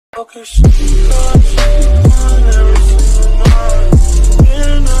Okay, she got mine every single night,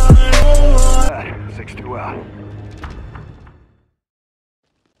 and I know why. 6-2 out.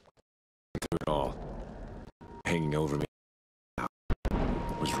 Through it all, hanging over me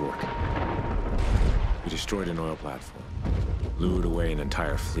was Rourke. We destroyed an oil platform, lured away an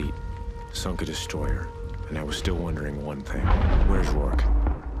entire fleet, sunk a destroyer, and I was still wondering one thing. Where's Rourke?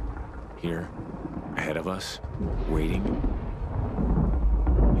 Here? Ahead of us? Waiting?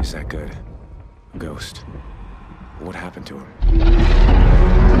 Is that good? A ghost? What happened to him?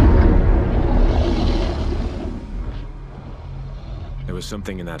 There was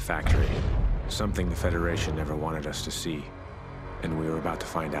something in that factory. Something the Federation never wanted us to see. And we were about to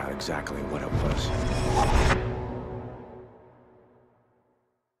find out exactly what it was.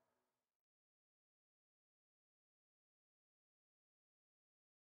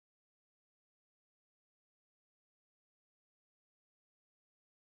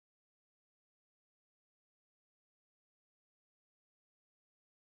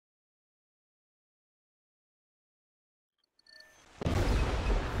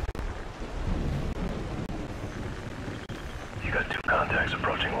 You got 2 contacts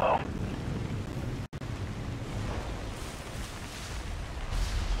approaching low.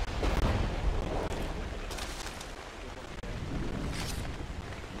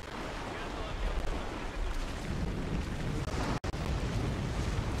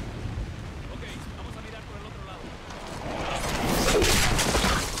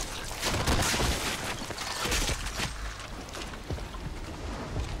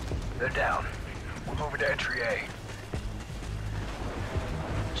 They're down. We're moving to entry A.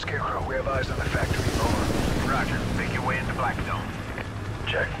 Scarecrow, we have eyes on the factory. Over. Roger. Make your way into Black Zone.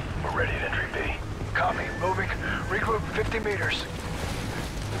 Check. We're ready at entry B. Copy. Moving. Regroup 50 meters.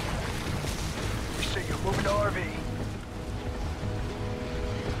 We see you. Moving to RV.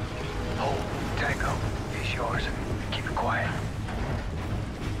 Hold. Tango. He's yours. Keep it quiet.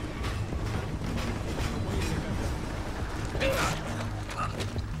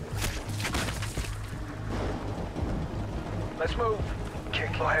 Let's move.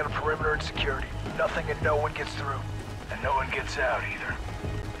 Kick, we'll handle perimeter and security. Nothing and no one gets through. And no one gets out either.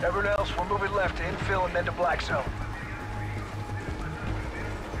 Everyone else, we're moving left to infill and then to Black Zone.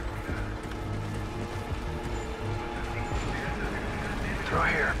 Through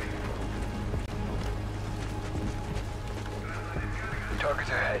here. Target's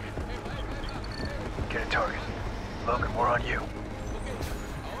ahead. Get a target. Logan, we're on you.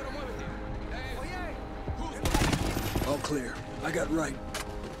 All clear. I got right.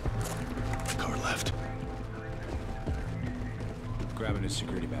 Car left. Grabbing his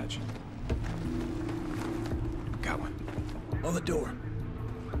security badge. Got one. On the door.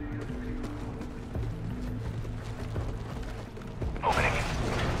 Opening.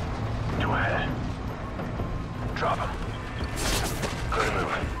 2 ahead. Drop him. Clear to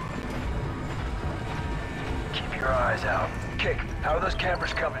move. Keep your eyes out. Kick, how are those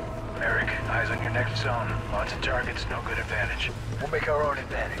cameras coming? Eric, eyes on your next zone. Lots of targets, no good advantage. We'll make our own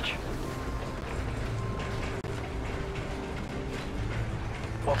advantage.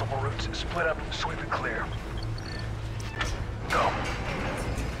 Multiple routes, split up, sweep and clear. Go.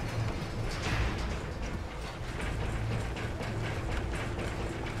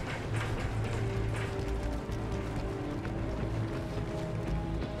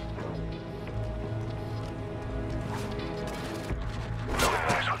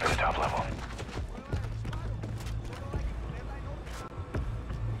 Top level.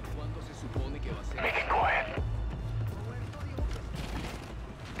 Make it quiet.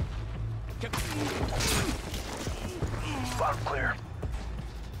 Bottom clear.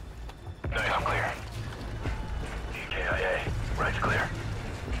 Top clear. KIA. Right's clear.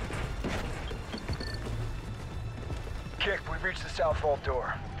 Kick, we've reached the south vault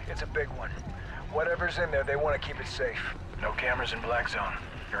door. It's a big one. Whatever's in there, they want to keep it safe. No cameras in Black Zone.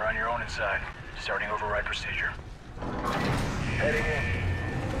 You're on your own inside. Starting override procedure. Heading in.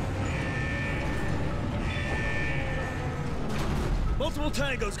 Multiple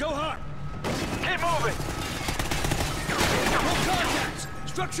tangos, go hard! Keep moving! No contacts!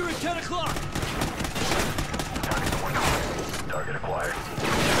 Structure at 10 o'clock! Target acquired.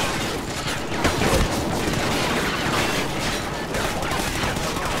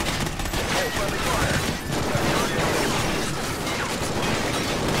 Hey, friendly fire.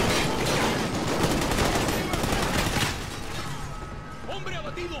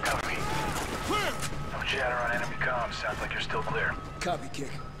 Copy. No chatter on enemy comms. Sounds like you're still clear. Copy,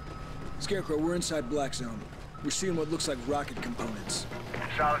 Kick. Scarecrow, we're inside Black Zone. We're seeing what looks like rocket components.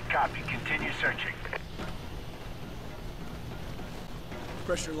 Solid copy. Continue searching.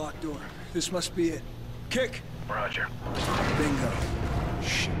 Pressure lock door. This must be it. Kick! Roger. Bingo.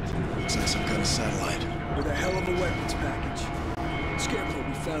 Shit. Looks like some kind of satellite. With a hell of a weapons package. Scarecrow,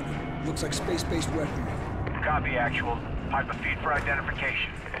 we found it. Looks like space-based weaponry. Copy, actual. Pipe a feed for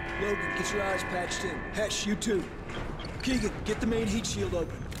identification. Logan, get your eyes patched in. Hesh, you too. Keegan, get the main heat shield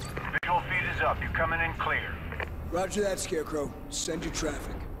open. Visual feed is up. You coming in clear. Roger that, Scarecrow. Send your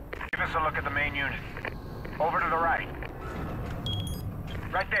traffic. Give us a look at the main unit. Over to the right.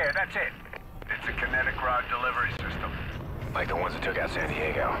 Right there, that's it. It's a kinetic rod delivery system. Like the ones that took out San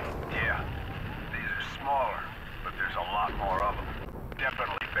Diego. Yeah. These are smaller, but there's a lot more of them.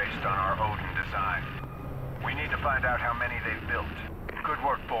 Definitely based on our Odin design. We need to find out how many they've built. Good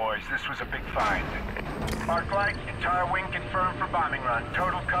work, boys. This was a big find. Arclight, entire wing confirmed for bombing run.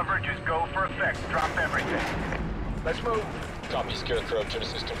 Total coverage is go for effect. Drop everything. Let's move. Copy, Scarecrow.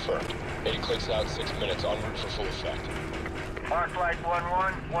 Genesis confirmed. 8 clicks out, 6 minutes, en route for full effect. Arclight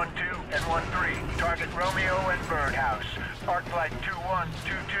 1-1, 1-2, and 1-3. Target Romeo and Birdhouse. Arclight 2-1,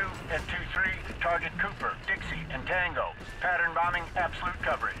 2-2, and 2-3. Target Cooper, Dixie, and Tango. Pattern bombing, absolute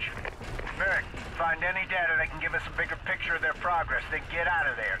coverage. Merrick, find any data that can give us a bigger picture of their progress, then get out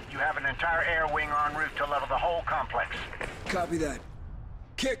of there. You have an entire air wing en route to level the whole complex. Copy that.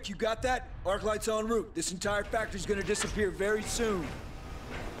 Kick, you got that? Arclight's en route. This entire factory's gonna disappear very soon.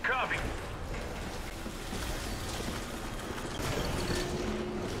 Copy.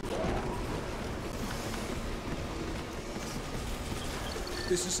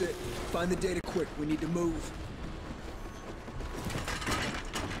 This is it. Find the data quick. We need to move.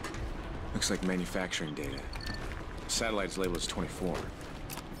 Looks like manufacturing data. Satellite's labeled as 24. How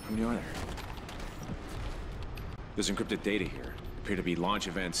many are there? There's encrypted data here. Appear to be launch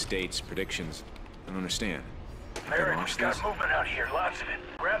events, dates, predictions. I don't understand. Merrick, launch we've got this? movement out here. Lots of it.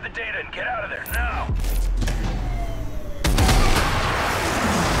 Grab the data and get out of there, now!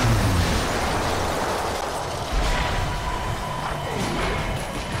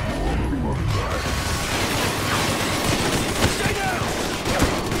 Stay down!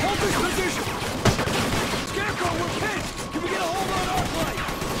 Hold this position! Scarecrow, we're pinned! Can we get a hold on Arclight?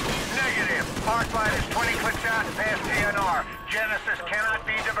 Negative. Arclight is 20 clicks out past DNR. Genesis cannot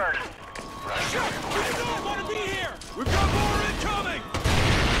be diverted. Shit! We don't want to be here! We've got more incoming!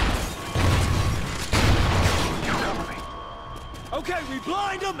 You cover me. Okay, we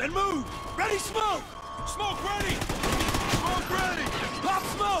blind them and move! Ready, smoke! Smoke ready! Smoke ready! Pop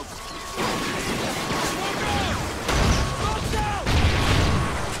smoke! Smoke out! Smoke's out!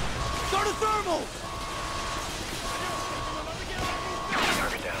 Start a thermal!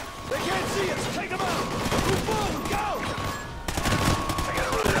 Target down. They can't see us! Take them out! Move forward! Go! I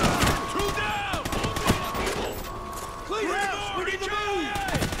gotta run it out. Two down! Clean house! We need to move!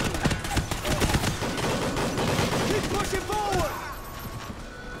 Keep pushing forward!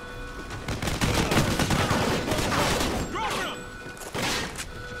 Dropping them!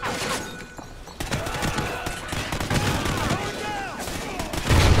 Going down!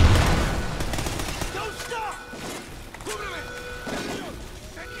 Don't stop!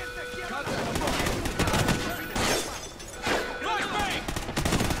 Flashbang!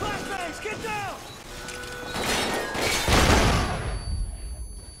 Flashbangs, get down!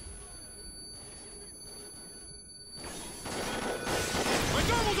 My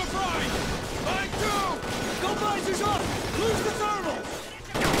thermals are fried! Mine too! Go visors up! Lose the thermals!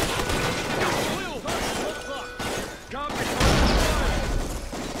 Oil! Copy!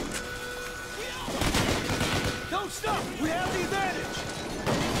 Don't stop! We have the advantage!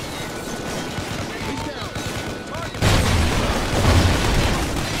 He's down!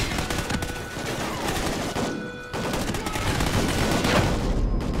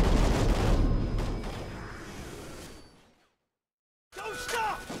 Don't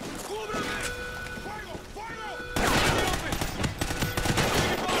stop!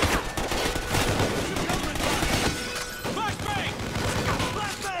 Flashbang!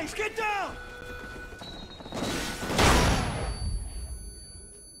 Flashbangs, get down!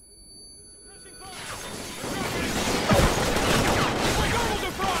 My thermals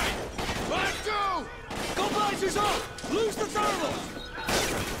are fried! Mine too! Go visors up! Lose the thermals!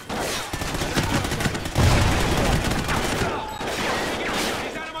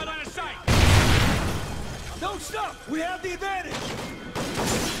 He's out of my line of sight! Don't stop! We have the advantage!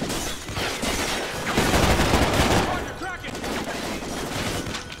 Roger, track it!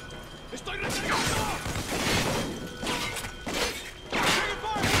 Estoy reteniendo! Taking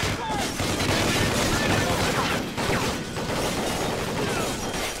fire! Taking fire!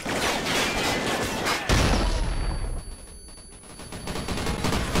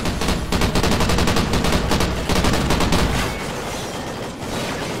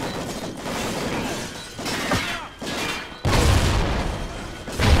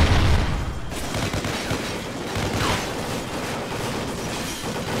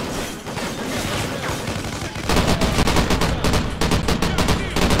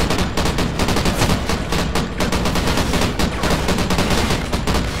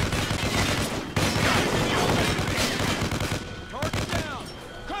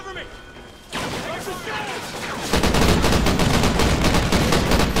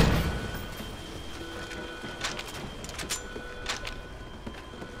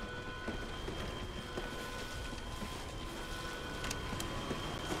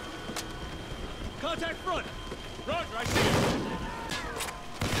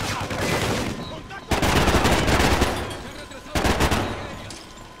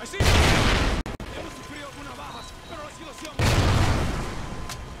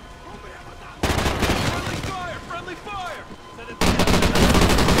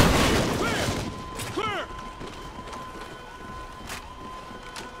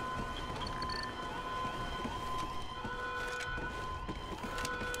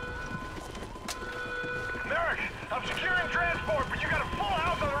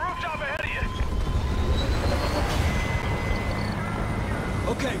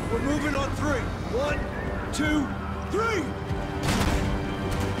 we're moving on 3. 1, 2, 3!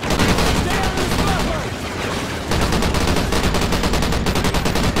 Stay out of the spotlight!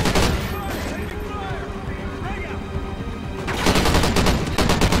 Taking fire! Bring out!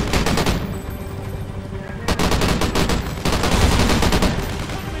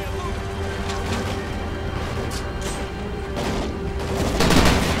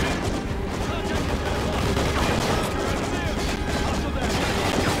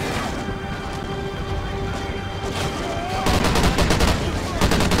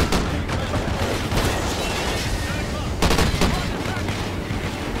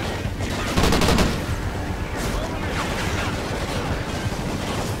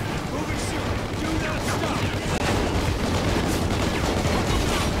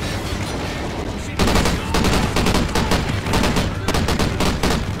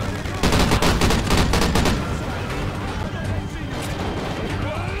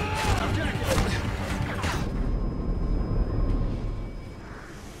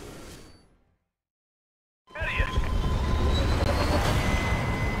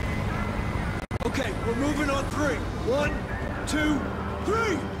 Okay, we're moving on 3. 1, 2,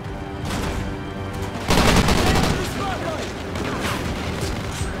 3!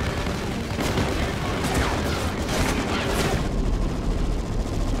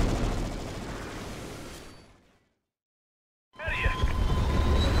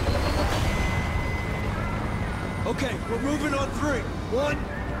 Okay, we're moving on 3. 1,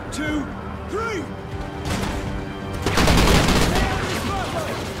 2, 3!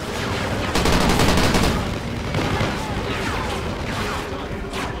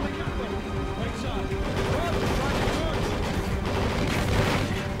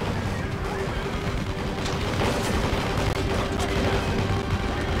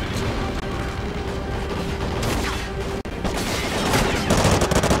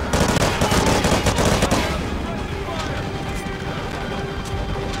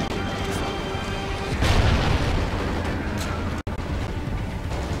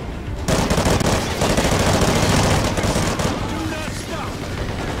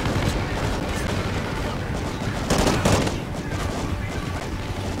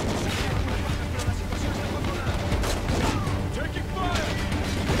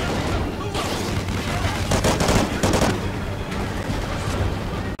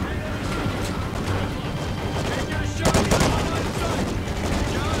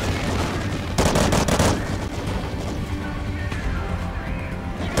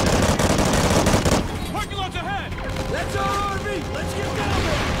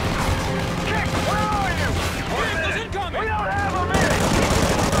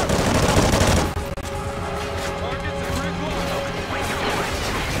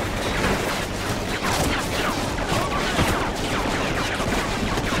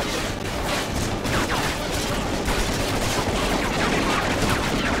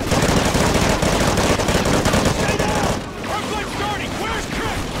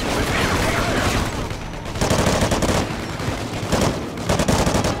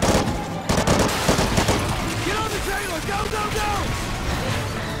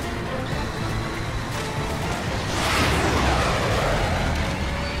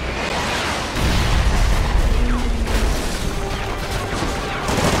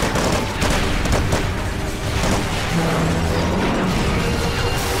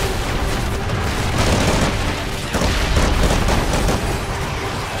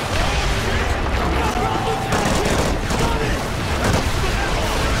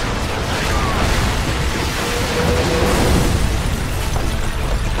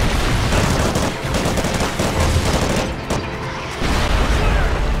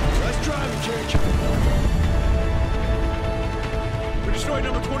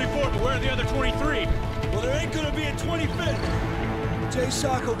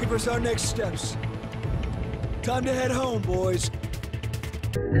 Socko give us our next steps. Time to head home, boys.